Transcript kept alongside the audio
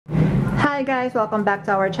Hi guys, welcome back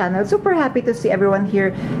to our channel. Super happy to see everyone here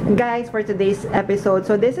guys for today's episode.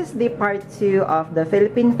 So this is the part 2 of the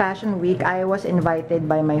Philippine Fashion Week. I was invited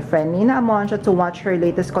by my friend Nina Amoncio to watch her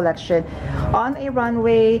latest collection on a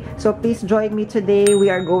runway. So please join me today. We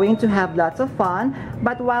are going to have lots of fun.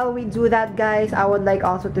 But while we do that guys, I would like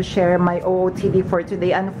also to share my OOTD for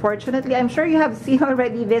today. Unfortunately, I'm sure you have seen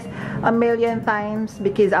already this a million times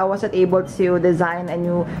because I wasn't able to design a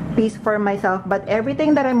new piece for myself. But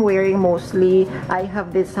everything that I'm wearing mostly I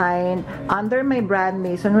have designed under my brand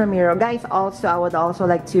Maison Ramiro. Guys, also I would also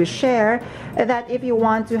like to share that if you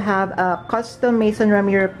want to have a custom Maison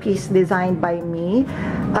Ramiro piece designed by me,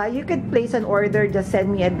 you could place an order. Just send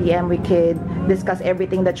me a DM. We could discuss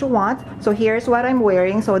everything that you want. So here's what I'm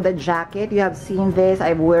wearing. So the jacket, you have seen this.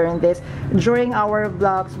 I've worn this during our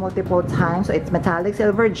vlogs multiple times. So it's metallic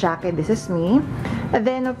silver jacket. This is me. And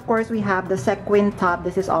then of course we have the sequin top.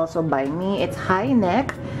 This is also by me. It's high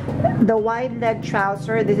neck. The wide leg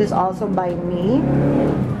trouser, this is also by me.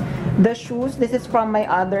 The shoes, this is from my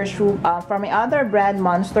other brand,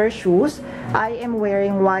 Monster Shoes. I am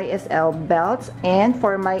wearing YSL belts, and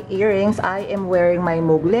for my earrings I am wearing my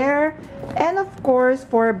Mugler. And of course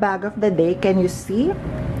for bag of the day, can you see?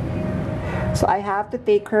 So I have to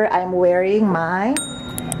take her. I'm wearing my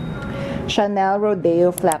Chanel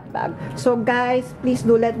Rodeo flap bag. So guys, please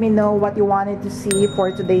do let me know what you wanted to see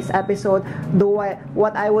for today's episode.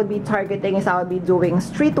 What I would be targeting is I would be doing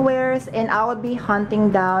streetwears, and I would be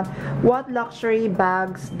hunting down what luxury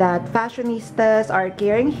bags that fashionistas are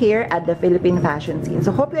carrying here at the Philippine fashion scene.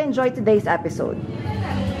 So hope you enjoyed today's episode.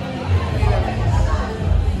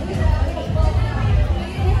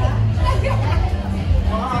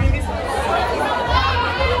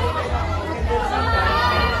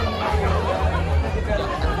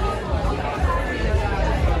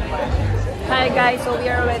 Hi guys, so we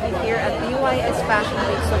are already here at BYS Fashion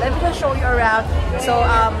Week. So let me just show you around. So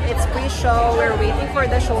it's pre-show. We're waiting for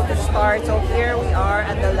the show to start. So here we are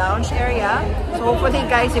at the lounge area. So hopefully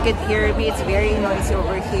guys you can hear me. It's very noisy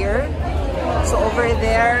over here. So over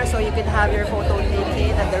there, so you can have your photo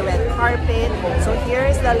taken at the red carpet. So here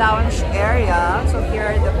is the lounge area. So here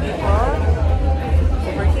are the people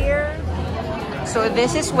over here. So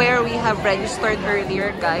this is where we have registered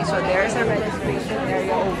earlier guys. So there's a registration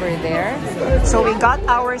area over there. So we got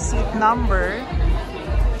our seat number.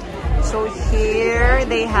 So here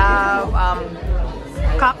they have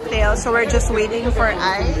cocktails. So we're just waiting for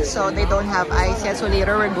ice. So they don't have ice yet. So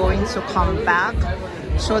later we're going to come back.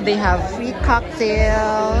 So they have free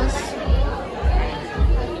cocktails.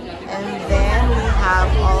 And then we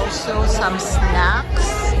have also some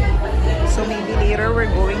snacks. So maybe later we're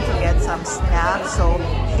going to get some snacks. So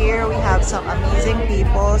here we have some amazing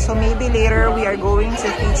people. So maybe later we are going to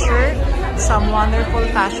feature some wonderful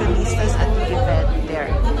fashionistas at the event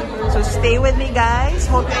there. So stay with me guys.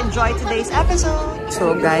 Hope you enjoyed today's episode.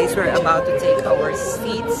 So guys, we're about to take our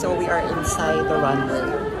seats. So we are inside the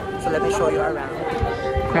runway. So let me show you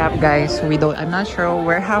around. Crap guys, I'm not sure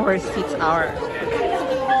where our seats are.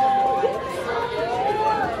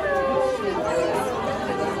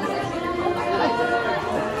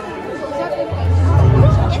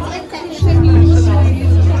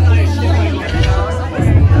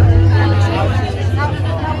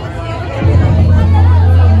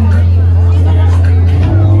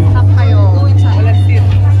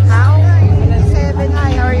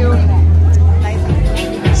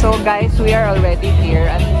 Guys, we are already here.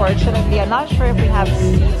 Unfortunately, I'm not sure if we have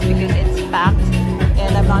seats because it's packed,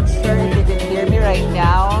 and I'm not sure if you can hear me right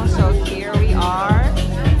now. So here we are.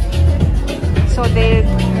 So they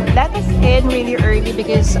let us in really early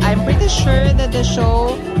because I'm pretty sure that the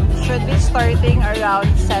show should be starting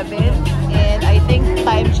around 7, and I think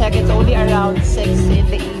time check it's only around 6 in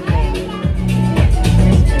the evening.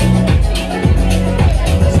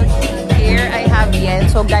 So here I have Yen.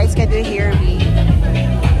 So guys, can you hear me?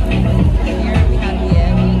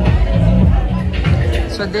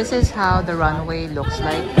 So this is how the runway looks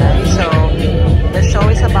like guys. So the show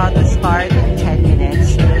is about to start in 10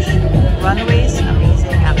 minutes. The runway is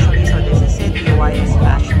amazing actually. So this is it, BYS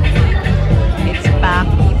Fashion. It's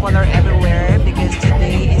packed, people are everywhere because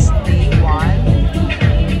today is day 1.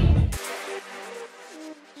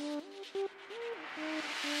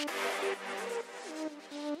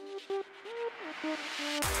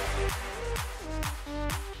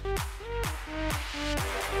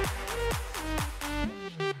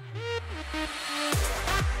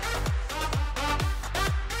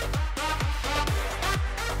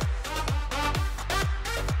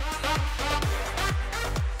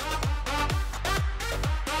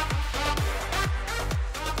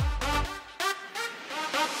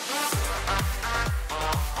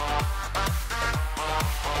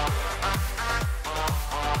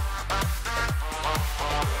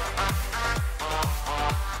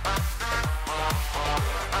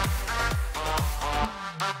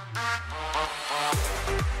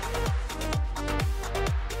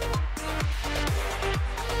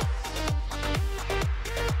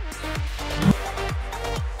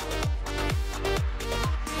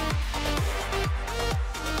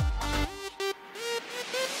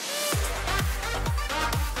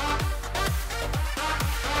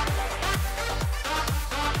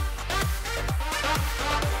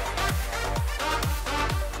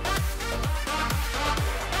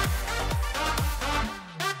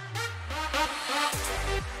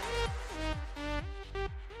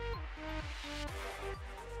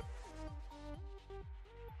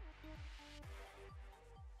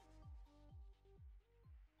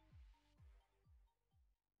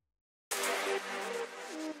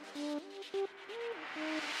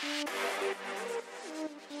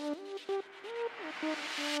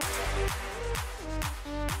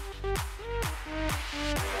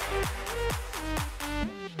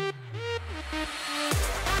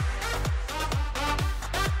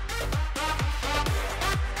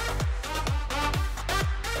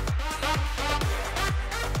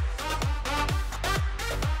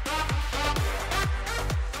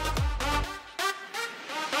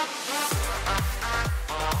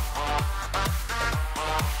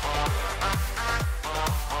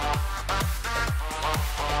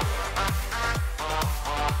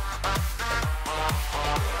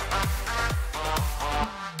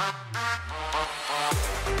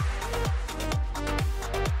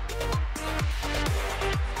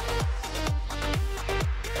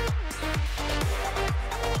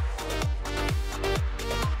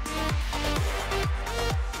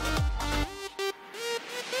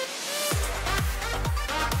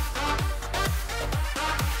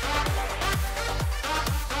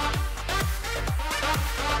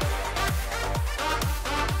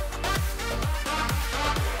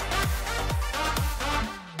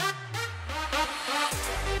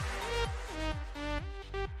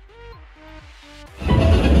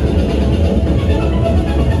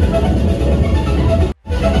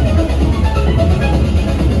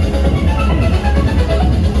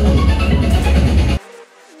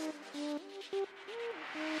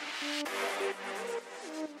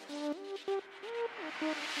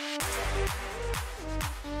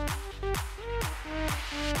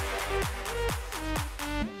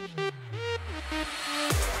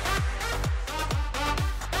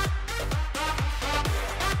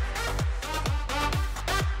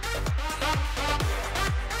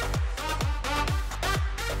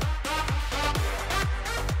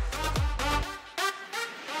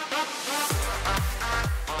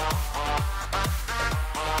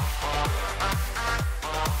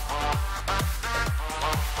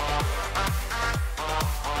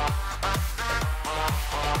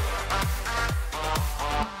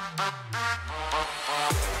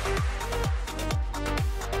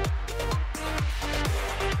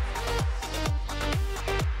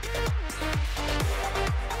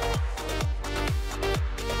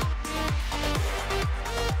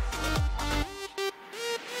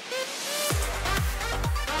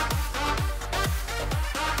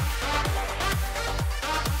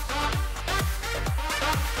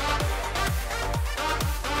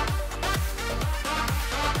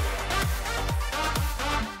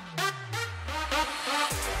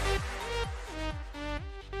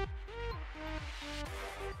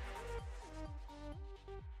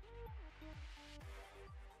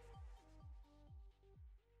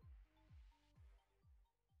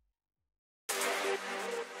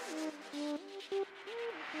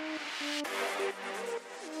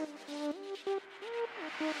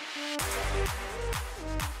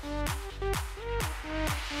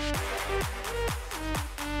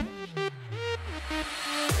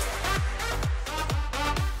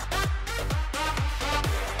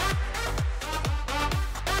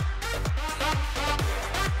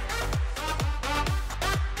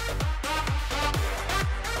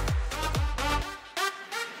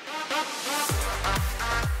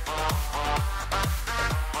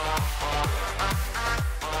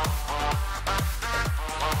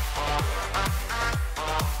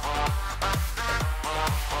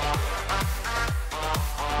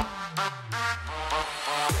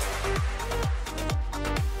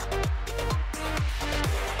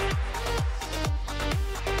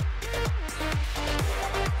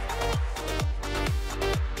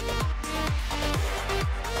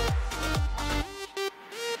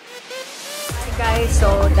 Guys,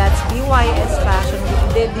 so that's BYS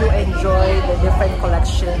Fashion. Did you enjoy the different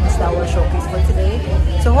collections that were showcased for today?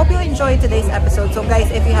 So hope you enjoyed today's episode. So guys,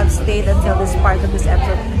 if you have stayed until this part of this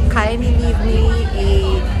episode, kindly leave me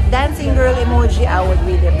a dancing girl emoji. I would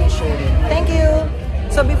really appreciate it. Thank you!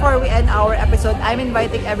 So before we end our episode, I'm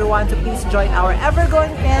inviting everyone to please join our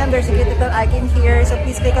ever-growing fam. There's a cute little icon here, so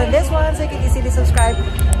please click on this one so you can easily subscribe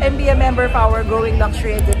and be a member of our growing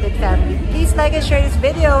luxury addicted family. Please like and share this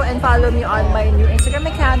video and follow me on my new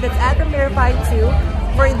Instagram account that's at Ramirified2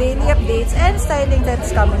 for daily updates and styling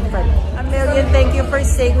that's coming from me. A million thank you for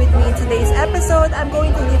staying with me in today's episode. I'm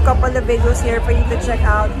going to leave a couple of videos here for you to check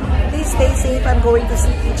out. Please stay safe. I'm going to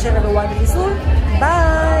see each and every one of you soon.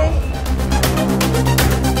 Bye!